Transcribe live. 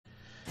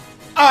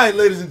Alright,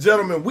 ladies and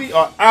gentlemen, we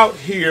are out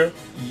here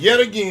yet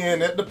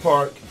again at the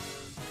park.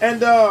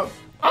 And I'm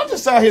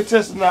just out here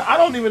testing out. I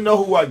don't even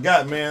know who I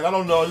got, man. I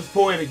don't know. This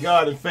Poetic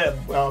God and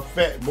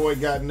Fat Boy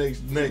got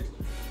next.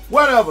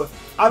 Whatever.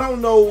 I don't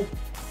know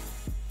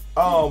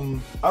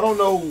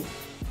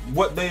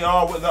what they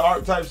are, what the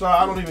archetypes are.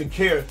 I don't even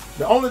care.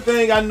 The only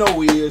thing I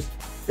know is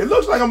it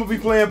looks like I'm gonna be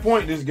playing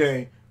point this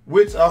game,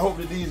 which I hope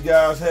that these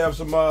guys have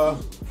some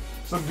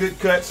good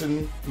cuts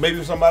and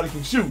maybe somebody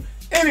can shoot.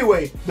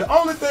 Anyway, the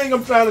only thing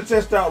I'm trying to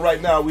test out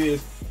right now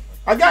is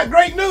I got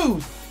great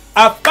news.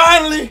 I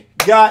finally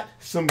got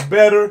some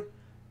better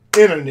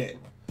internet.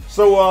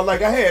 So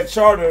like I had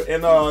Charter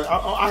and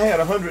I had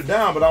 100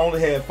 down, but I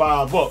only had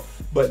 5 up.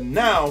 But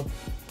now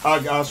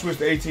I switched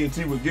to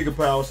AT&T with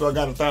GigaPower, so I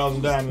got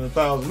 1,000 down and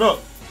 1,000 up,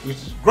 which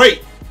is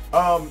great.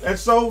 And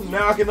so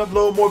now I can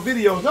upload more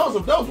videos. That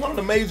was one of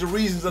the major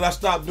reasons that I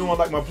stopped doing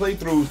like my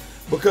playthroughs,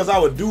 because I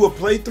would do a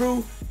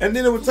playthrough and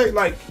then it would take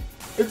like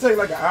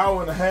an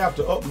hour and a half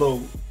to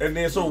upload, and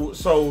then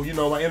so you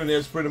know my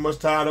internet's pretty much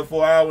tied up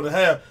for an hour and a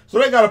half. So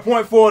they got a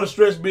 0.4 to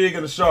stretch big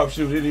and a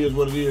sharpshooter. It is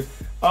what it is.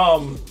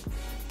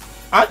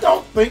 I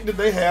don't think that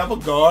they have a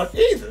guard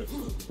either.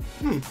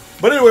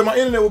 But anyway, my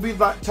internet will be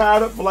like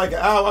tied up for like an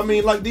hour. I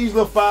mean, like these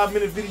little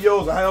 5-minute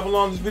videos, or however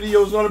long this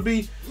video is gonna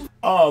be.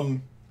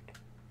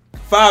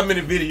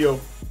 5-minute video,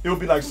 it would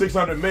be like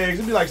 600 megs.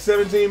 It'd be like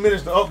 17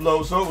 minutes to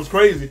upload. So it was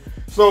crazy.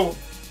 So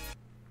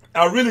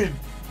I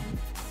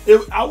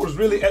was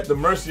really at the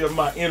mercy of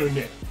my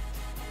internet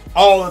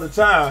all of the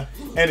time,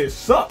 and it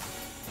sucked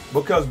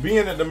because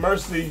being at the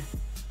mercy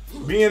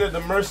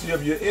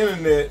of your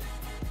internet,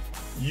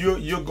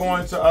 you're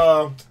going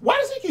to why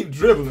does he keep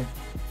dribbling?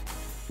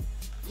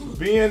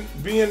 Being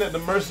at the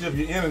mercy of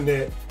your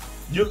internet,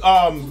 you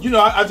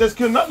know, I just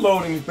couldn't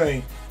upload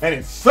anything, and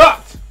it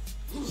sucked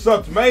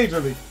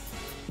majorly.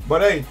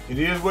 But hey, it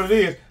is what it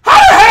is. How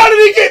the hell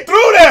did he get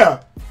through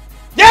there?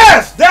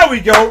 Yes, there we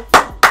go.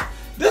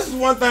 This is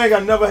one thing I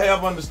never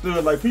have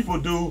understood. Like, people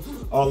do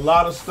a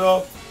lot of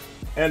stuff,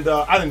 and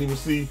I didn't even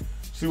see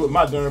what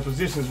my darn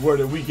positions were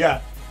that we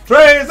got.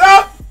 Trays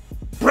up,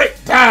 break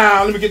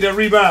down. Let me get that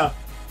rebound.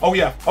 Oh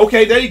yeah,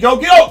 okay, there you go.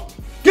 Get up.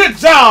 Good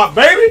job,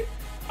 baby.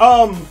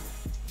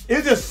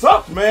 It just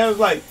sucked, man. It's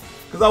like,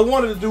 because I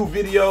wanted to do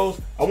videos.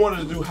 I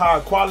wanted to do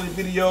high quality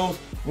videos.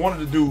 Wanted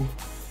to do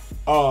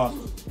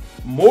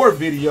more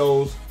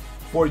videos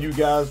for you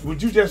guys.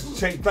 Would you just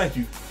say thank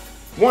you?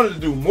 Wanted to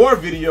do more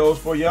videos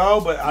for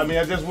y'all, but I mean,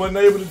 I just wasn't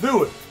able to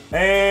do it.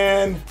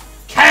 And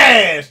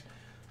cash.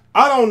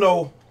 I don't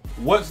know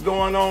what's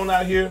going on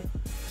out here,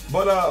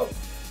 but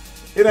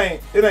it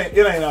ain't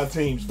our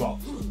team's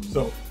fault.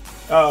 So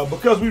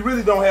because we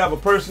really don't have a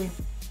person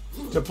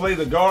to play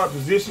the guard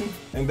position,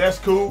 and that's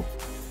cool.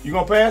 You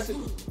gonna pass it?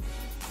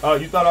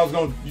 You thought I was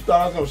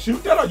gonna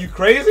shoot that? Are you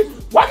crazy?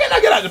 Why can't I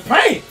get out the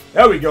paint?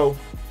 There we go.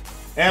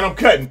 And I'm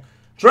cutting.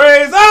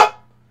 Trays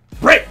up,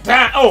 break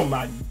down. Oh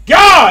my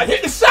God,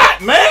 hit the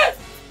shot, man.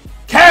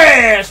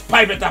 Cash,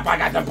 pipe it up. I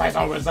got them pipes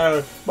on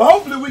reserve. But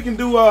hopefully we can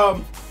do,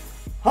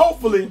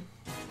 hopefully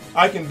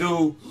I can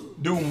do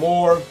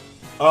more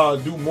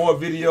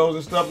videos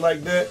and stuff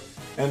like that.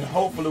 And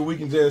hopefully we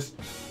can just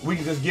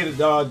get it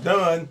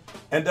done.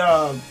 And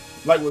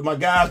like with my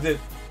guys that,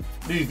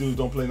 these dudes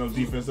don't play no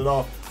defense at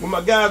all. With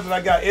my guys that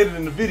I got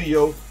editing the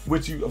video,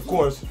 which you, of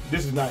course,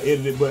 this is not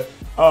edited, but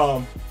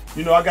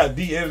you know, I got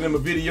D editing a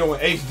video in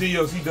HD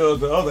as he does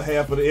the other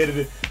half of the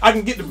editing. I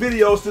can get the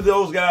videos to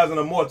those guys in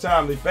a more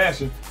timely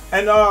fashion.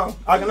 And I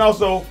can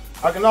also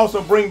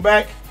bring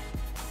back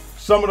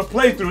some of the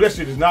playthrough. That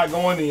shit is not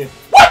going in.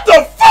 What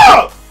the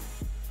fuck?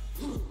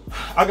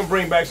 I can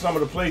bring back some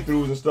of the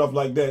playthroughs and stuff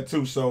like that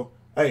too. So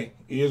hey,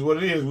 it is what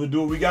it is. We'll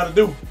do what we gotta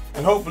do.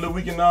 And hopefully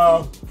we can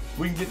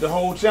get the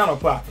whole channel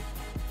popping.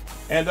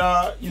 And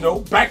you know,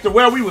 back to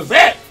where we was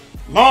at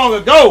long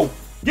ago.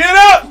 Get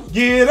up,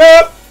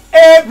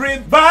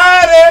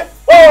 everybody.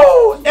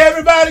 Woo!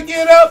 Everybody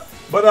get up.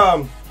 But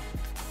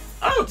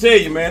I'll tell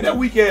you, man, that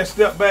weak ass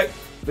step back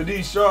that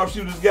these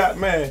sharpshooters got,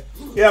 man.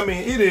 Yeah, I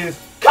mean, it is.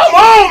 Come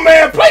on,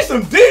 man, play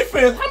some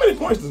defense. How many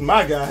points does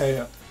my guy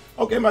have?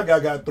 Okay, my guy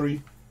got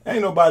 3.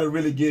 Ain't nobody's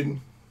really getting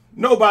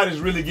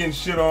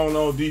shit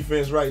on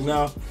defense right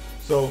now.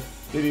 So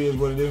it is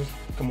what it is.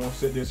 Come on,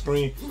 set that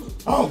screen.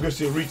 Oh, good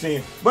shit, reach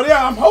in. But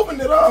yeah, I'm hoping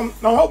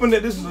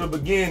that this is the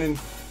beginning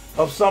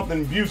of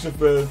something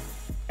beautiful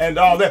and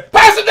all that.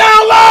 Pass it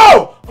down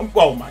low!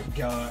 Oh my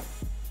God.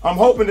 I'm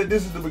hoping that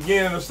this is the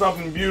beginning of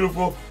something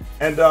beautiful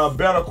and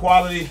better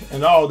quality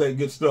and all that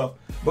good stuff.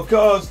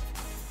 Because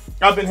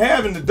I've been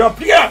having to dump.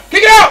 Kick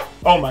it out!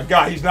 Oh my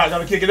God, he's not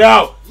gonna kick it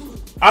out.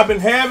 I've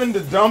been having to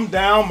dumb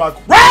down my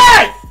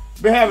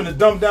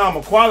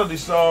quality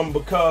some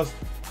because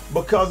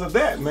of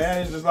that,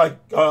 man. It's just like,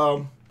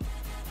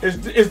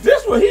 is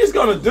this what he's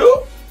gonna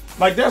do?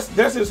 Like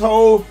that's his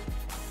whole.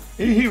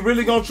 He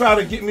really gonna try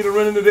to get me to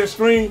run into that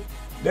screen?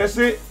 That's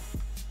it.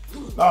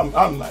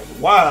 I'm like,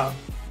 wow.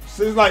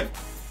 So it's like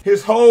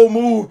his whole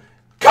move.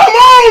 Come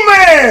on,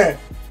 man.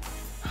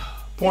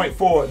 Point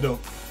forward though.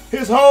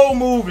 His whole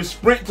move is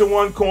sprint to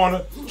one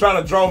corner, try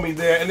to draw me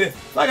there. And then,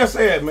 like I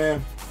said,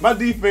 man, my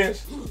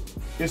defense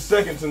is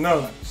second to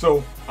none.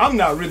 So I'm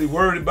not really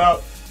worried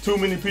about too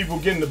many people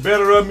getting the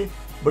better of me.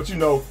 But you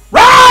know,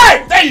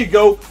 right! There you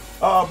go.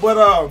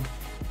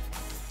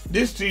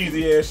 This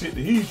cheesy ass shit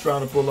that he's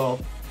trying to pull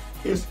off,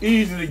 it's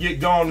easy to get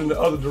gone in the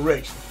other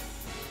direction.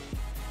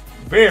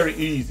 Very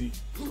easy.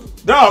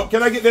 Dog,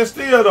 can I get that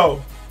steal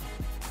though?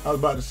 I was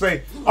about to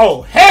say,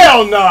 oh,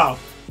 hell no.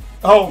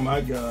 Oh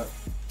my God.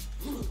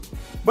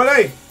 But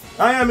hey,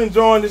 I am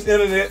enjoying this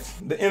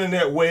the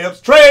internet webs.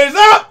 Trays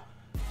up,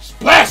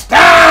 splash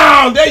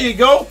down. There you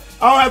go.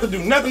 I don't have to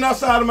do nothing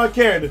outside of my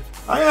character.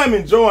 I am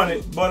enjoying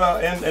it,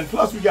 but and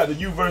plus we got the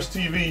Uverse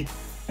TV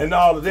and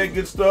all of that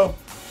good stuff.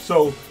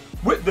 So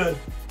with the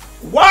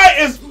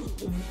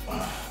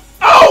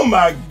oh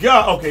my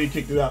God. Okay, he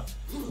kicked it out.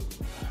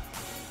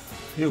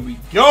 Here we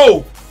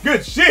go.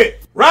 Good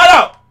shit. Right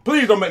out.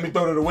 Please don't make me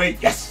throw it away.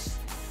 Yes.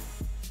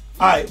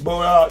 All right,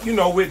 but you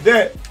know, with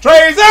that,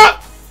 trays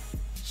up.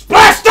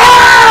 Splash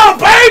down,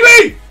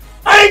 baby!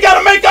 I ain't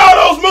gotta make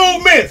all those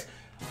movements.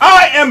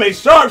 I am a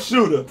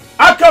sharpshooter.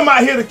 I come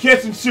out here to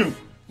catch and shoot.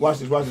 Watch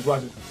this, watch this,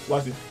 watch this,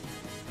 watch this.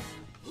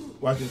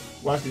 Watch this,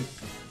 watch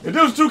this. If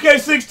this was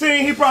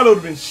 2K16, he probably would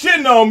have been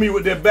shitting on me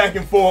with that back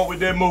and forth with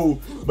that move.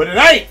 But it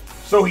ain't,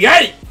 so he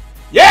ain't.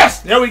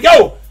 Yes, there we go.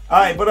 All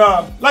right, but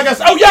like I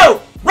said, oh,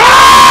 yo,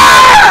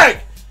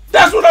 right!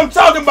 That's what I'm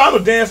talking about. I'm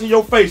gonna dance in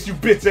your face, you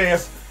bitch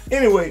ass.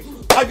 Anyway,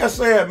 like I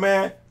said,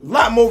 man, a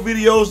lot more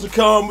videos to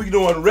come. We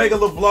doing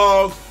regular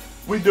vlogs.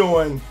 We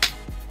doing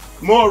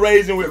more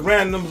raising with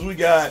randoms. We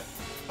got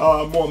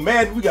more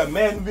Madden. We got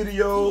Madden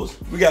videos.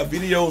 We got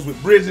videos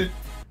with Bridget.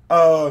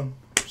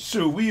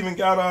 Shoot, we even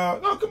got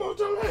oh, come on,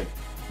 tell them, hey,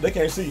 they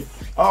can't see you.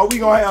 We're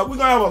gonna have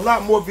a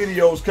lot more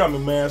videos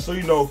coming, man. So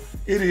you know,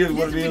 it is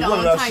what it is. The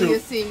only time you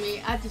see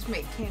me, I just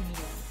make cameos.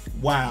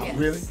 Wow, yes.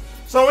 Really?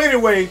 So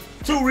anyway,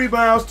 2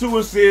 rebounds, 2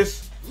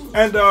 assists,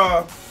 and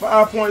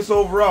 5 points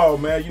overall,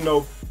 man. You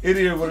know, it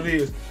is what it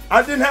is.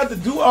 I didn't have to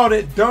do all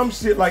that dumb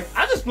shit. Like,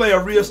 I just play a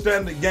real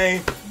standard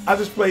game. I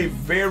just play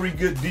very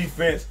good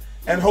defense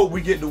and hope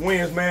we get the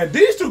wins, man.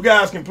 These 2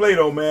 guys can play,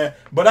 though, man.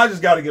 But I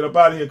just got to get up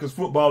out of here because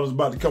football is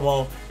about to come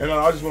on. And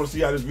I just want to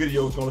see how this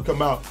video is going to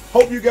come out.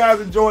 Hope you guys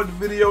enjoyed the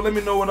video. Let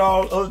me know what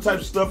all other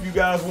types of stuff you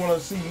guys want to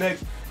see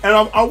next. And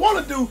I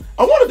want to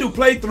do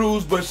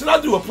playthroughs, but should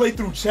I do a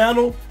playthrough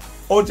channel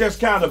or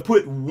just kind of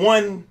put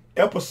one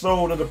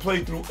episode of the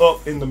playthrough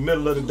up in the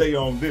middle of the day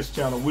on this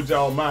channel? Would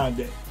y'all mind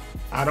that?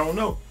 I don't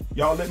know.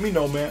 Y'all let me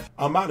know, man.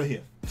 I'm out of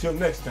here. Till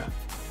next time.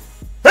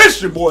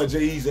 It's your boy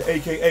Jay Easy,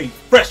 a.k.a.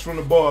 Fresh from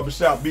the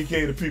Barbershop,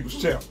 BK the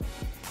People's Champ.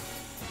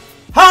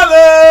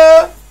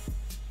 Holla!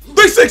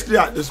 360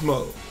 out this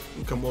mug.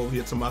 Come over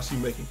here to my she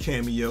making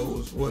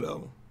cameos,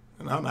 whatever.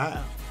 And I'm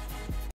out.